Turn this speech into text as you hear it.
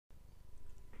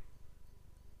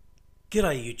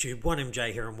G'day YouTube,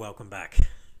 1MJ here and welcome back.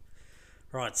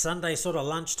 Right, Sunday sort of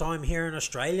lunchtime here in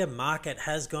Australia, market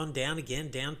has gone down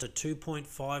again, down to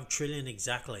 2.5 trillion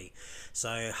exactly. So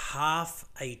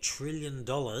 $500 billion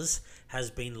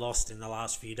has been lost in the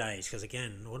last few days, because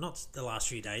again, well, not the last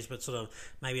few days, but sort of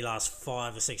maybe last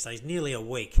 5 or 6 days, nearly a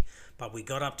week. But we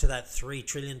got up to that $3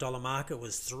 trillion mark. It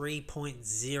was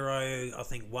 3.0, I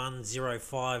think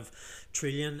 105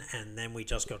 trillion, and then we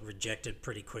just got rejected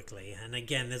pretty quickly. And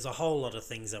again, there's a whole lot of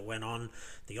things that went on.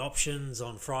 The options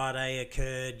on Friday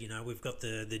occurred. You know, we've got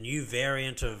the new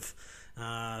variant of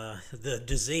the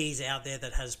disease out there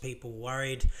that has people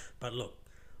worried. But look,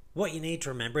 what you need to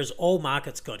remember is all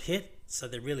markets got hit, so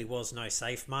there really was no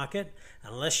safe market.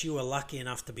 Unless you were lucky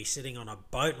enough to be sitting on a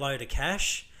boatload of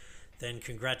cash, then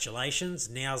congratulations.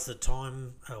 Now's the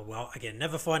time. Well, again,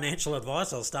 never financial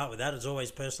advice. I'll start with that. It's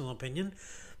always personal opinion.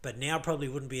 But now probably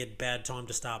wouldn't be a bad time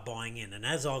to start buying in. And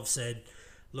as I've said,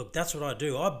 look, that's what I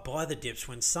do. I buy the dips.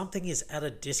 When something is at a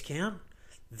discount,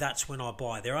 that's when I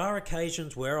buy. There are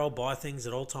occasions where I'll buy things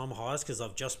at all-time highs because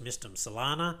I've just missed them.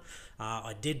 Solana,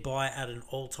 I did buy at an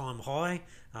all-time high.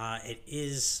 It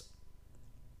is,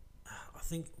 I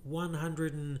think,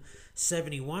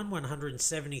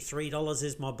 $173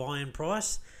 is my buy-in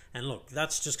price. And look,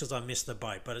 that's just because I missed the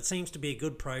boat. But it seems to be a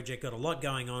good project, got a lot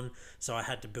going on, so I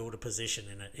had to build a position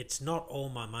in it. It's not all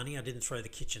my money. I didn't throw the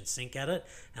kitchen sink at it.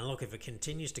 And look, if it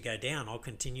continues to go down, I'll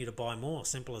continue to buy more.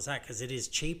 Simple as that, because it is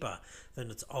cheaper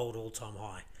than its old all-time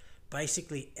high.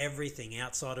 Basically, everything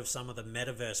outside of some of the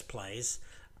metaverse plays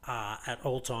at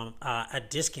all-time at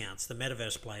discounts. The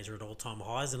metaverse plays are at all-time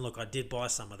highs, and look, I did buy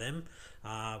some of them.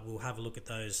 We'll have a look at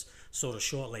those sort of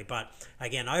shortly. But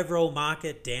again, overall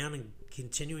market down and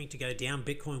continuing to go down.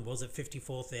 Bitcoin was at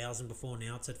 54,000 before,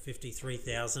 now it's at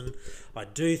 53,000. I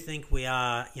do think we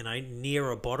are,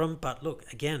 near a bottom, but look,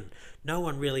 again, no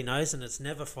one really knows, and it's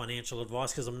never financial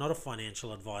advice because I'm not a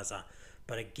financial advisor.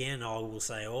 But again, I will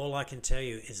say all I can tell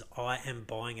you is I am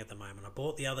buying at the moment. I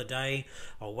bought the other day.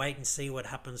 I'll wait and see what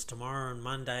happens tomorrow and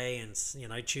Monday and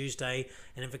Tuesday.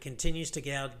 And if it continues to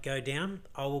go down,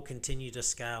 I will continue to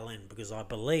scale in because I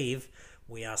believe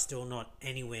we are still not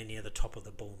anywhere near the top of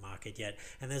the bull market yet.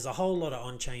 And there's a whole lot of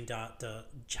on-chain data,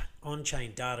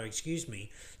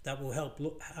 that will help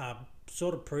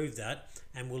sort of prove that.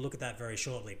 And we'll look at that very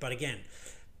shortly. But again,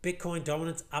 Bitcoin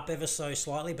dominance up ever so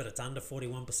slightly, but it's under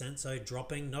 41%, so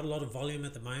dropping. Not a lot of volume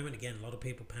at the moment. Again, a lot of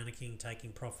people panicking,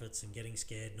 taking profits and getting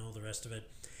scared and all the rest of it.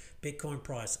 Bitcoin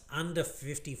price under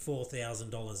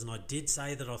 $54,000, and I did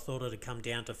say that I thought it had come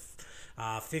down to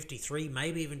 53,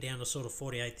 maybe even down to sort of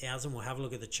 48,000. We'll have a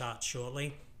look at the chart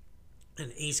shortly.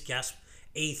 And ETH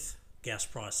gas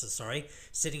prices,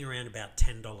 sitting around about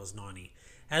 $10.90.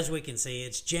 As we can see,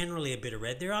 it's generally a bit of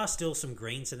red. There are still some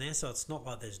greens in there, so it's not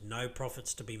like there's no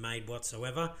profits to be made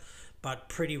whatsoever, but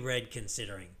pretty red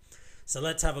considering. So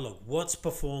let's have a look. What's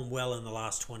performed well in the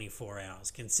last 24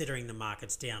 hours, considering the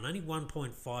market's down? Only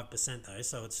 1.5% though,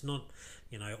 so it's not,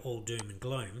 all doom and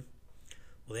gloom.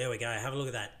 Well, there we go. Have a look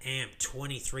at that. AMP,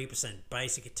 23%.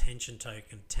 Basic Attention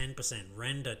Token, 10%.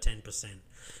 Render, 10%.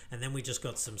 And then we just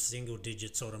got some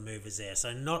single-digit sort of movers there.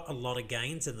 So not a lot of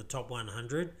gains in the top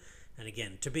 100. And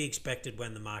again, to be expected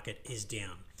when the market is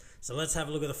down. So let's have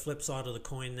a look at the flip side of the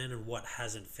coin then and what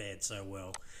hasn't fared so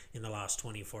well in the last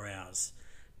 24 hours.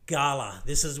 Gala.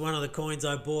 This is one of the coins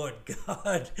I bought.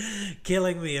 God,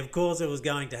 killing me. Of course it was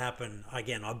going to happen.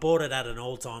 Again, I bought it at an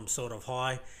all-time sort of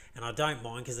high, and I don't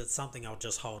mind because it's something I'll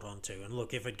just hold on to. And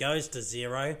look, if it goes to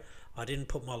zero, I didn't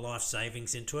put my life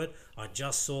savings into it. I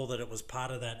just saw that it was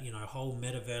part of that, whole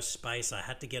metaverse space. I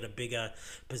had to get a bigger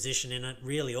position in it.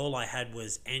 Really, all I had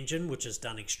was Engine, which has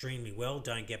done extremely well,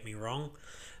 don't get me wrong.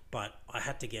 But I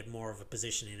had to get more of a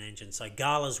position in Engine. So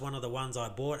Gala's one of the ones I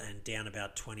bought and down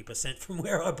about 20% from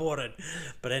where I bought it.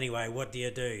 But anyway, what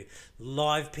do?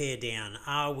 Live pair down,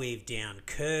 Arweave down,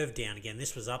 Curve down. Again,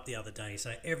 this was up the other day,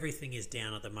 so everything is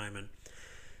down at the moment.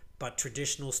 But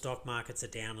traditional stock markets are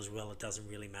down as well. It doesn't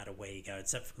really matter where you go,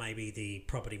 except for maybe the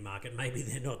property market. Maybe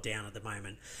they're not down at the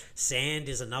moment. Sand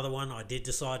is another one I did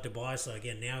decide to buy. So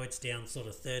again, now it's down sort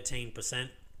of 13%.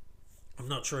 I'm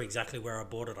not sure exactly where I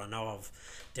bought it. I know I've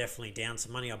definitely down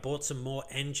some money. I bought some more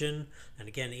Engine, and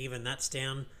again, even that's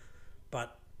down.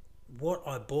 But what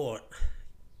I bought,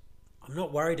 I'm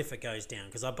not worried if it goes down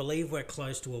because I believe we're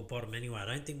close to a bottom anyway. I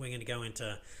don't think we're going to go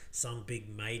into some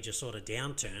big major sort of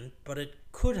downturn, but it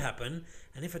could happen.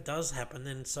 And if it does happen,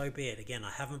 then so be it. Again,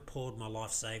 I haven't poured my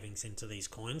life savings into these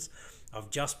coins. I've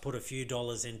just put a few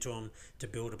dollars into them to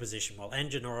build a position. Well,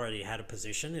 Engine already had a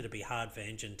position. It'd be hard for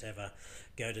Engine to ever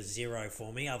go to zero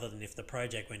for me, other than if the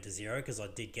project went to zero, because I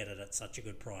did get it at such a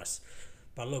good price.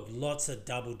 But look, lots of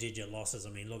double-digit losses. I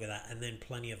mean, look at that. And then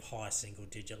plenty of high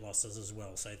single-digit losses as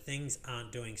well. So things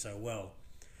aren't doing so well.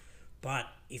 But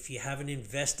if you have an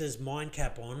investor's mind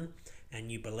cap on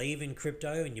and you believe in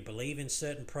crypto and you believe in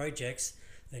certain projects,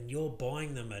 then you're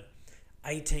buying them at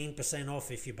 18% off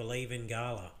if you believe in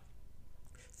Gala,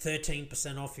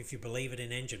 13% off if you believe it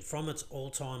in Engine from its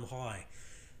all-time high,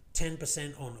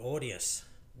 10% on Audius,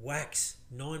 Wax,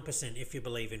 9% if you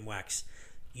believe in Wax.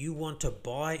 You want to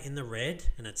buy in the red,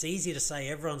 and it's easy to say,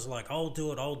 everyone's like, I'll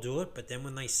do it, but then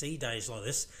when they see days like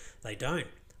this, they don't.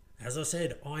 As I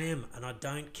said, I am, and I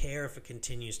don't care if it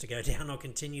continues to go down, I'll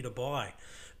continue to buy.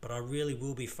 But I really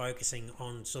will be focusing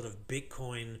on sort of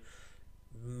Bitcoin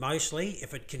mostly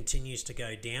if it continues to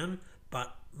go down,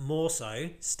 but more so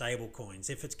stable coins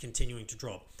if it's continuing to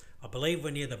drop. I believe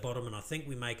we're near the bottom, and I think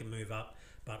we make a move up.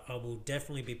 But I will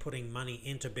definitely be putting money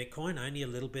into Bitcoin, only a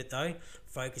little bit though,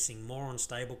 focusing more on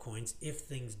stable coins if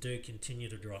things do continue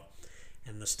to drop.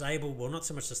 And the stable, well, not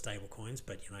so much the stable coins,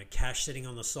 but cash sitting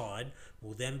on the side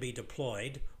will then be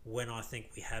deployed when I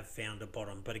think we have found a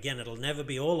bottom. But again, it'll never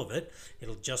be all of it.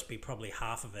 It'll just be probably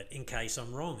half of it in case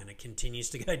I'm wrong and it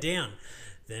continues to go down.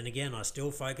 Then again, I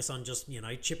still focus on just,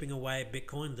 chipping away at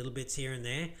Bitcoin, little bits here and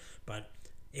there. But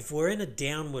if we're in a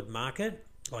downward market,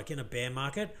 like in a bear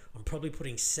market, I'm probably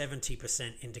putting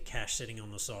 70% into cash sitting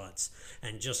on the sides.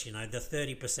 And just, the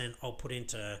 30% I'll put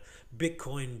into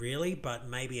Bitcoin really, but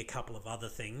maybe a couple of other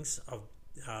things of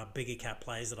bigger cap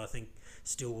plays that I think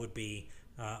still would be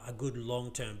a good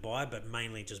long-term buy, but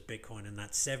mainly just Bitcoin, and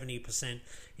that 70%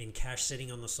 in cash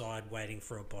sitting on the side waiting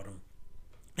for a bottom.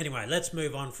 Anyway, let's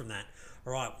move on from that.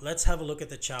 All right, let's have a look at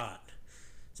the chart.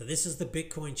 So this is the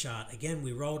Bitcoin chart. Again,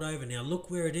 we rolled over. Now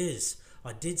look where it is.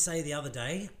 I did say the other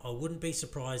day, I wouldn't be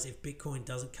surprised if Bitcoin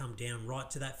doesn't come down right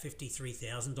to that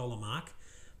 $53,000 mark,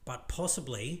 but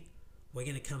possibly we're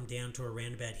going to come down to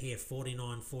around about here,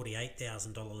 $49,000,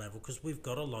 $48,000 level, because we've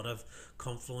got a lot of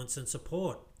confluence and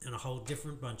support and a whole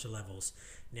different bunch of levels.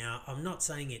 Now, I'm not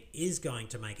saying it is going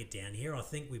to make it down here. I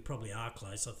think we probably are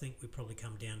close. I think we probably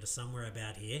come down to somewhere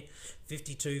about here,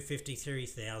 52,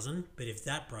 53,000. But if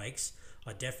that breaks,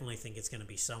 I definitely think it's going to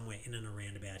be somewhere in and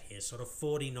around about here, sort of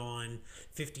 49,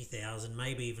 50,000,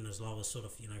 maybe even as low as sort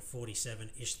of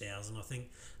 47-ish thousand. I think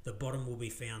the bottom will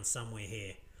be found somewhere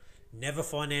here. Never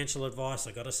financial advice,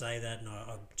 I got to say that, and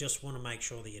I just want to make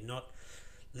sure that you're not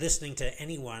listening to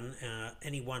anyone,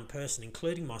 any one person,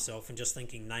 including myself, and just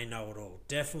thinking they know it all.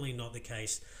 Definitely not the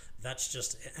case. That's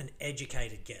just an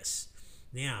educated guess.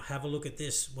 Now, have a look at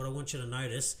this. What I want you to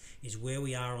notice is where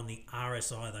we are on the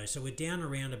RSI, though. So we're down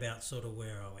around about sort of,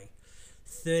 where are we?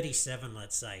 37,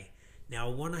 let's say. Now,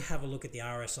 I want to have a look at the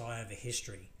RSI over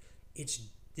history.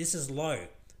 This is low.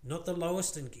 Not the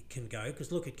lowest it can go,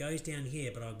 because look, it goes down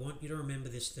here, but I want you to remember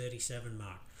this 37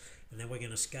 mark. And then we're going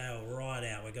to scale right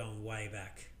out. We're going way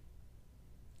back.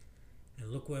 And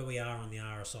look where we are on the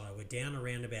RSI. We're down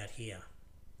around about here.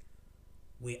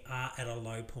 We are at a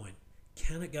low point.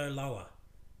 Can it go lower?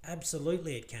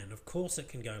 Absolutely it can. Of course it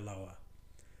can go lower.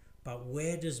 But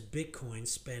where does Bitcoin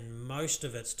spend most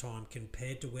of its time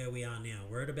compared to where we are now?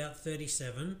 We're at about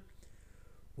 37.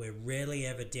 We're rarely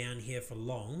ever down here for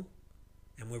long.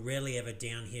 And we're rarely ever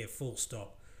down here full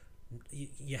stop.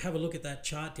 You have a look at that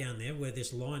chart down there where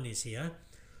this line is here.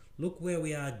 Look where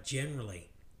we are generally.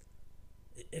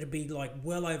 It'll be like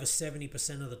well over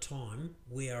 70% of the time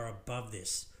we are above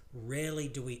this. Rarely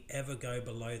do we ever go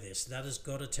below this. That has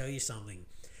got to tell you something.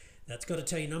 That's got to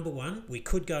tell you, number one, we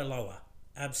could go lower.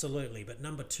 Absolutely. But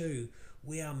number two,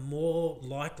 we are more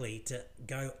likely to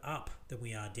go up than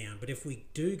we are down. But if we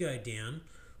do go down,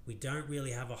 we don't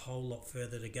really have a whole lot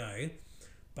further to go.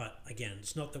 But again,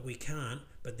 it's not that we can't,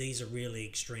 but these are really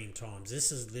extreme times.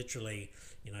 This is literally,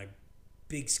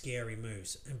 big scary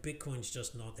moves, and Bitcoin's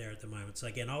just not there at the moment. So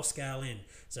again, I'll scale in.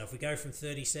 So if we go from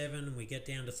 37 and we get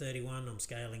down to 31, I'm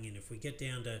scaling in. If we get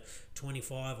down to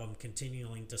 25, I'm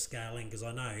continuing to scale in, because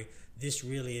I know this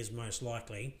really is most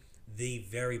likely the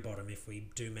very bottom if we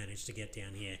do manage to get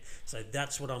down here. So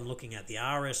that's what I'm looking at. The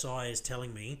RSI is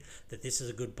telling me that this is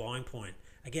a good buying point.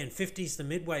 Again, 50 is the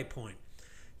midway point.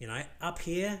 Up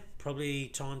here, probably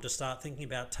time to start thinking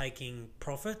about taking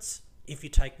profits. If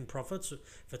you're taking profits,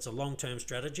 if it's a long-term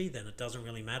strategy, then it doesn't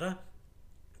really matter.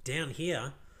 Down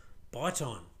here, buy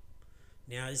time.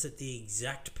 Now, is it the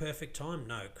exact perfect time?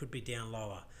 No, it could be down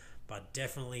lower, but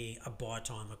definitely a buy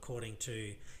time according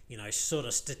to, sort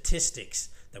of statistics,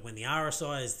 that when the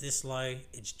RSI is this low,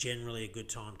 it's generally a good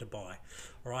time to buy.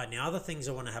 All right, now other things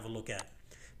I want to have a look at.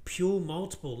 Pure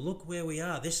multiple, look where we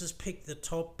are. This has picked the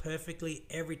top perfectly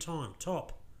every time.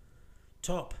 Top.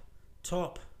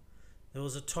 There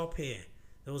was a top here.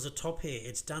 There was a top here.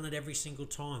 It's done it every single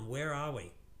time. Where are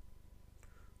we?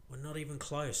 We're not even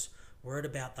close. We're at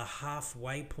about the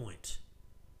halfway point.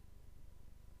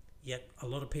 Yet a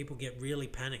lot of people get really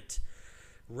panicked.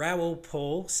 Raoul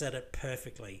Paul said it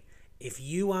perfectly. If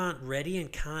you aren't ready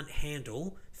and can't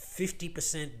handle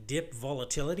 50% dip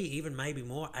volatility, even maybe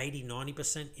more, 80,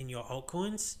 90% in your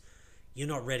altcoins, you're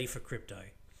not ready for crypto.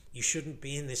 You shouldn't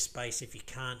be in this space if you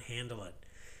can't handle it.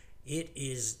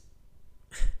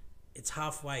 It's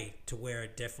halfway to where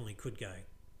it definitely could go.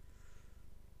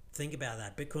 Think about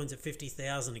that. Bitcoin's at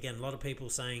 50,000. Again, a lot of people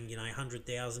saying,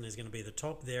 100,000 is going to be the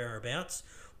top thereabouts.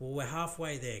 Well, we're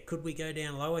halfway there. Could we go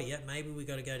down lower? Yeah, maybe we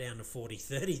got to go down to 40,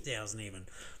 30,000 even.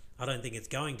 I don't think it's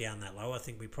going down that low. I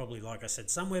think we probably, like I said,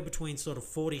 somewhere between sort of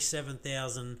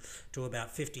 47,000 to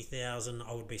about 50,000.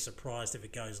 I would be surprised if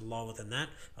it goes lower than that.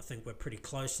 I think we're pretty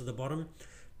close to the bottom.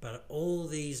 But all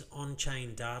these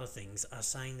on-chain data things are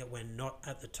saying that we're not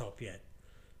at the top yet.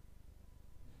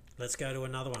 Let's go to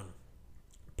another one.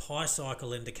 Pi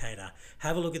cycle indicator.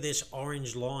 Have a look at this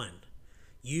orange line.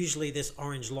 Usually this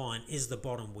orange line is the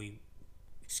bottom. We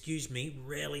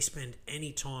rarely spend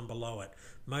any time below it.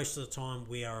 Most of the time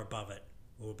we are above it.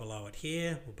 We're below it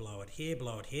here, we're below it here,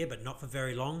 below it here, but not for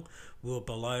very long. We're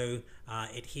below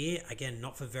it here, again,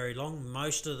 not for very long.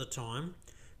 Most of the time,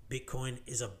 Bitcoin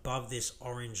is above this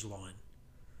orange line.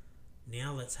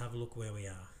 Now let's have a look where we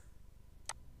are.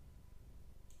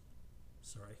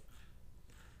 Sorry.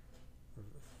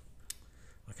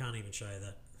 I can't even show you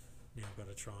that. Now I've got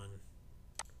to try and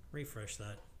refresh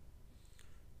that.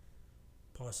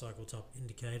 Pi cycle top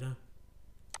indicator.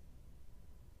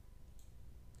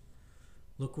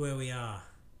 Look where we are.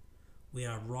 We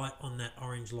are right on that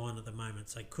orange line at the moment.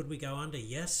 So could we go under?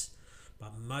 Yes.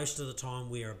 But most of the time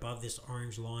we are above this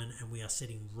orange line and we are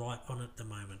sitting right on it at the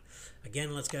moment.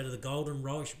 Again, let's go to the golden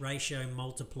ratio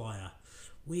multiplier.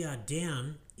 We are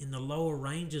down in the lower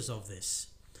ranges of this.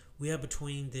 We are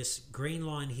between this green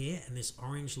line here and this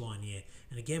orange line here.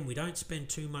 And again, we don't spend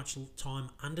too much time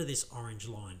under this orange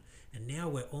line. And now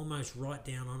we're almost right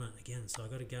down on it again. So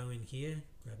I've got to go in here,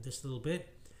 grab this little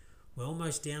bit. We're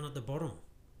almost down at the bottom.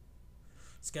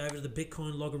 Let's go over to the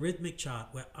Bitcoin logarithmic chart.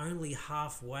 We're only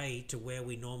halfway to where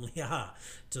we normally are,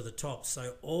 to the top.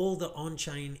 So all the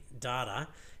on-chain data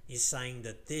is saying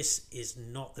that this is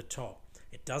not the top.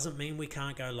 It doesn't mean we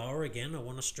can't go lower again. I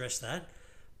want to stress that.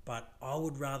 But I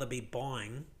would rather be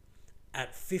buying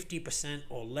at 50%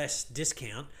 or less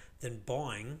discount than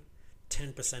buying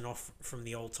 10% off from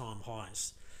the all-time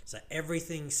highs. So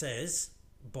everything says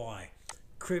buy.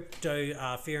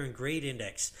 Crypto fear and greed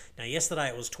index. Now yesterday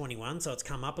it was 21, so it's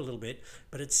come up a little bit,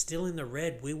 but it's still in the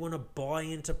red. We want to buy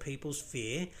into people's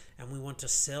fear and we want to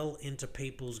sell into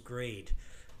people's greed.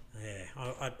 Yeah,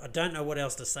 I don't know what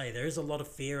else to say. There is a lot of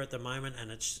fear at the moment,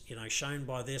 and it's shown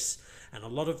by this and a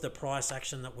lot of the price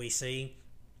action that we see.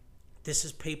 This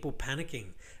is people panicking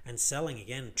and selling.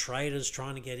 Again, traders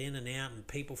trying to get in and out and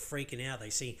people freaking out. They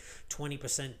see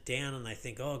 20% down and they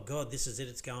think, oh God, this is it.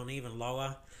 It's going even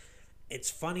lower. It's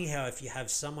funny how if you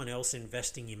have someone else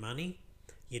investing your money,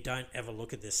 you don't ever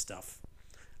look at this stuff.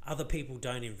 Other people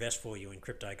don't invest for you in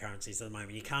cryptocurrencies at the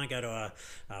moment. You can't go to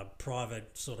a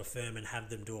private sort of firm and have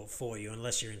them do it for you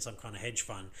unless you're in some kind of hedge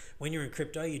fund. When you're in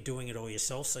crypto, you're doing it all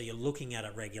yourself, so you're looking at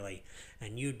it regularly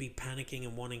and you'd be panicking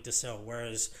and wanting to sell.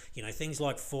 Whereas, things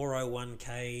like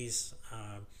 401ks,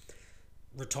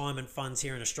 retirement funds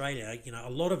here in Australia, a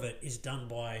lot of it is done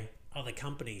by other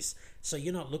companies. So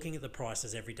you're not looking at the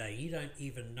prices every day. You don't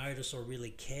even notice or really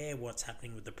care what's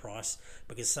happening with the price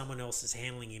because someone else is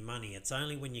handling your money. It's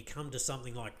only when you come to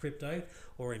something like crypto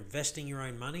or investing your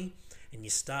own money and you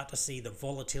start to see the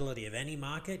volatility of any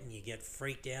market and you get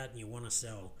freaked out and you want to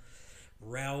sell.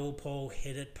 Raoul Paul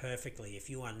hit it perfectly. If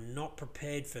you are not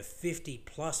prepared for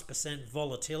 50+%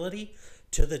 volatility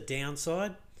to the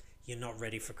downside, you're not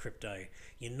ready for crypto.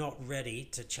 You're not ready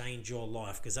to change your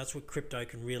life because that's what crypto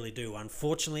can really do.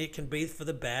 Unfortunately, it can be for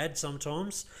the bad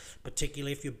sometimes,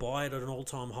 particularly if you buy it at an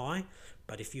all-time high.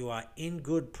 But if you are in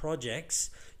good projects,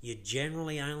 you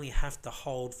generally only have to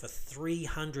hold for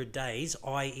 300 days,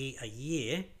 i.e. a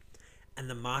year, and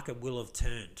the market will have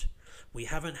turned. We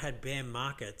haven't had bear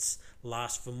markets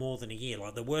last for more than a year.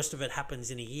 Like the worst of it happens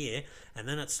in a year and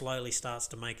then it slowly starts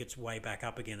to make its way back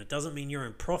up again. It doesn't mean you're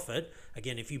in profit.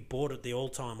 Again, if you bought at the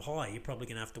all-time high, you're probably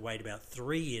going to have to wait about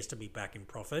 3 years to be back in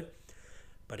profit.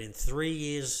 But in 3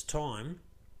 years' time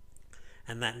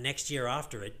and that next year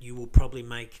after it, you will probably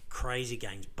make crazy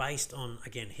gains based on,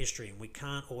 again, history. And we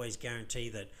can't always guarantee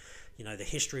that the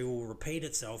history will repeat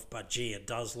itself, but gee, it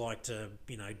does like to,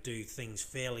 do things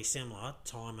fairly similar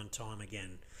time and time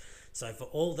again. So for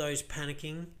all those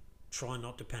panicking, try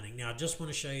not to panic. Now, I just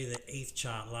want to show you the ETH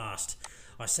chart last.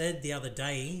 I said the other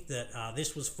day that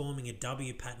this was forming a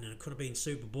W pattern and it could have been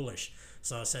super bullish.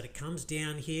 So I said it comes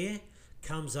down here,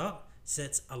 comes up,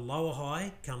 sets a lower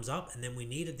high, comes up, and then we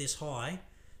needed this high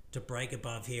to break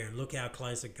above here, and look how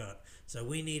close it got. So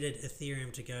we needed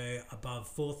Ethereum to go above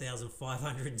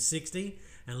 4,560,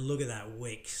 and look at that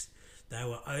wicks. They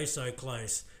were oh so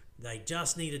close. They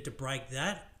just needed to break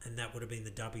that, and that would have been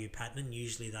the W pattern.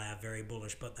 Usually they are very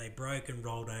bullish, but they broke and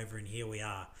rolled over, and here we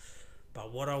are.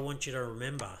 But what I want you to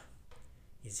remember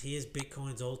is here's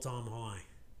Bitcoin's all-time high.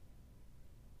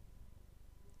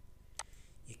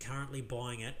 You're currently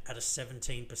buying it at a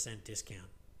 17% discount.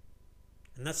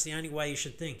 And that's the only way you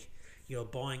should think. You're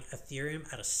buying Ethereum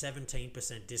at a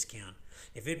 17% discount.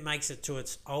 If it makes it to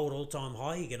its old all-time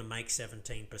high, you're going to make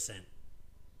 17%. And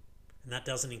that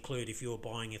doesn't include if you're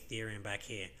buying Ethereum back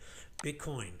here.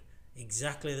 Bitcoin,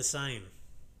 exactly the same.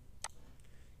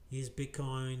 Here's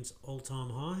Bitcoin's all-time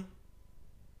high.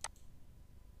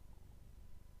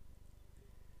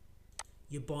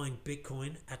 You're buying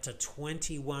Bitcoin at a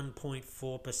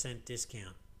 21.4%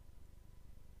 discount.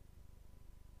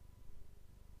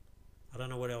 I don't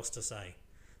know what else to say.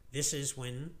 This is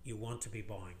when you want to be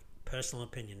buying. Personal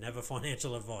opinion, never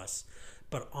financial advice.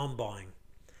 But I'm buying.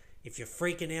 If you're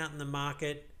freaking out in the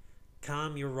market,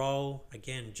 calm your roll.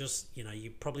 Again, just,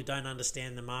 you probably don't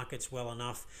understand the markets well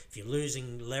enough. If you're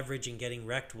losing leverage and getting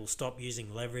wrecked, we'll stop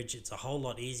using leverage. It's a whole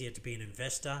lot easier to be an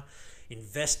investor.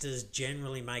 Investors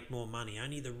generally make more money.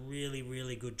 Only the really,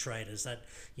 really good traders, that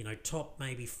top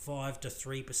maybe 5 to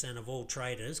 3% of all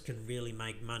traders can really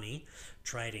make money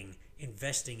trading.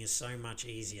 Investing is so much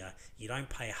easier. You don't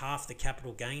pay half the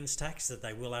capital gains tax that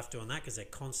they will have to on that, because they're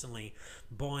constantly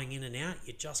buying in and out.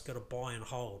 You just got to buy and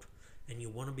hold, and you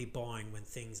want to be buying when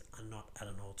things are not at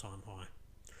an all-time high.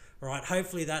 All right,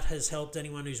 hopefully that has helped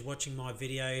anyone who's watching my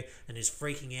video and is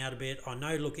freaking out a bit. I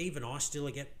know, look, even I still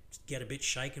get a bit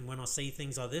shaken when I see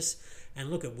things like this. And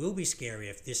look, it will be scary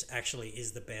if this actually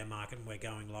is the bear market and we're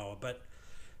going lower. But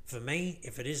for me,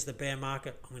 if it is the bear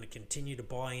market, I'm going to continue to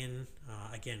buy in.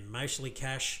 Again, mostly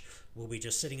cash. We'll be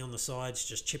just sitting on the sides,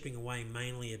 just chipping away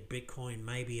mainly at Bitcoin,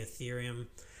 maybe Ethereum.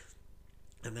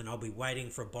 And then I'll be waiting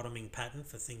for a bottoming pattern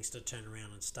for things to turn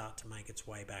around and start to make its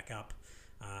way back up.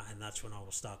 And that's when I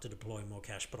will start to deploy more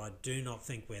cash. But I do not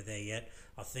think we're there yet.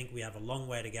 I think we have a long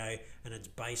way to go, and it's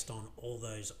based on all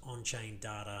those on-chain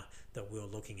data that we're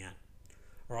looking at.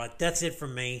 All right, that's it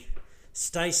from me.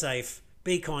 Stay safe.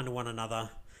 Be kind to one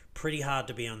another. Pretty hard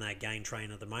to be on that gain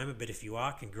train at the moment, but if you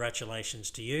are,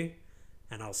 congratulations to you,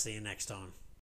 and I'll see you next time.